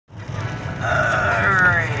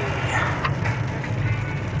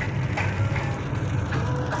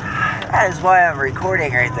That is why I'm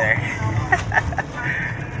recording right there.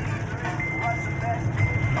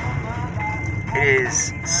 It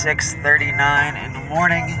is 6:39 in the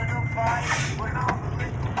morning.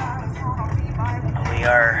 We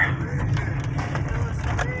are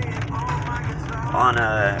on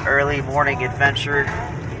an early morning adventure,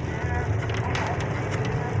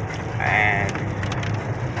 and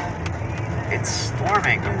it's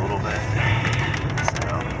storming a little bit,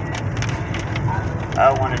 so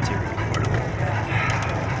I wanted to record a little bit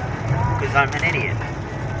because I'm an idiot.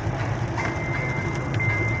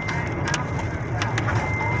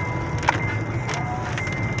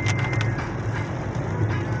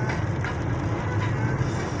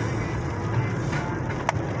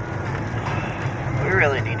 We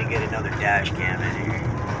really need to get another dash cam in here.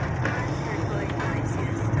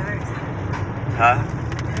 Huh?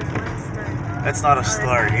 That's not a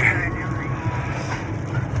star here.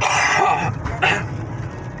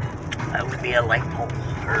 That would be a light pole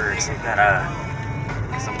or some kind of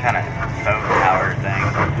phone tower thing.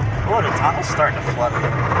 Oh, the tunnel's starting to flood a little.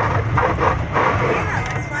 Yeah,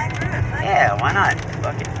 let's fly through it. Yeah, why not?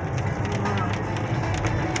 Fuck it.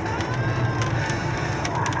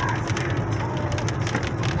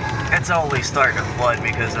 It's only starting to flood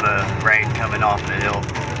because of the rain coming off the hill.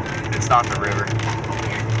 It's not the river.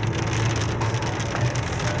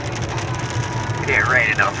 It didn't rain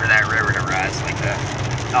enough for that river to rise like that.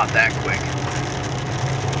 Not that quick.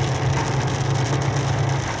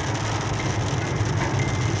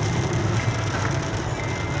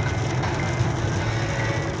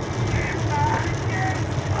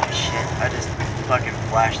 Oh shit, I just fucking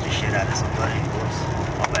flashed the shit out of somebody. Whoops.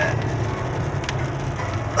 My bad.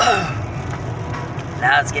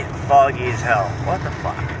 Now it's getting foggy as hell. What the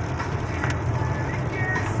fuck?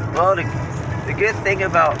 Well, the good thing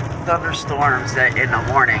about thunderstorms that in the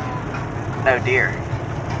morning, no deer.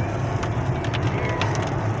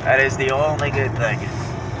 That is the only good thing.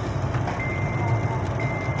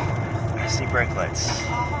 I see brake lights.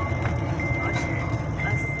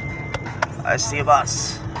 I see a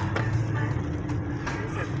bus.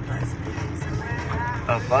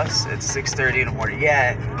 A bus? It's 6:30 in the morning.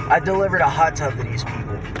 Yeah, I delivered a hot tub to these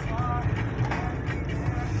people.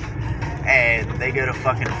 And they go to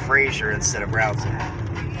fucking Fraser instead of Brownsville.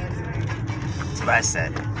 That's what I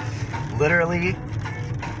said. Literally,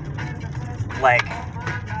 like,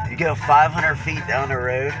 you go 500 feet down the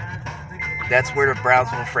road, that's where the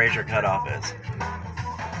Brownsville-Fraser cutoff is.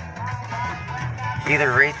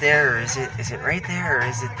 Either right there, or is it right there, or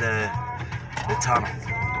is it the tunnel?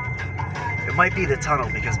 It might be the tunnel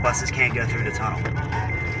because buses can't go through the tunnel.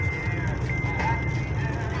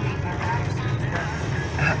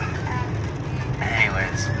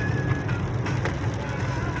 Anyways,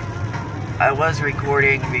 I was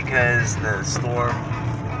recording because the storm,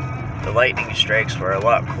 the lightning strikes were a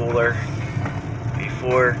lot cooler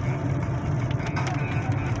before,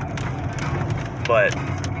 but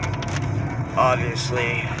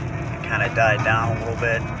obviously it kind of died down a little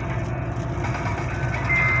bit.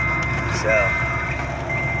 So,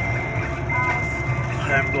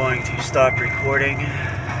 I'm going to stop recording,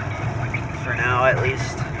 for now at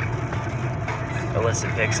least, unless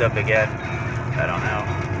it picks up again. I don't know.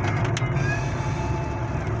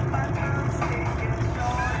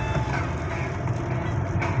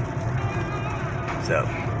 So,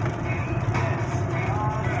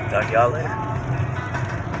 talk to y'all later.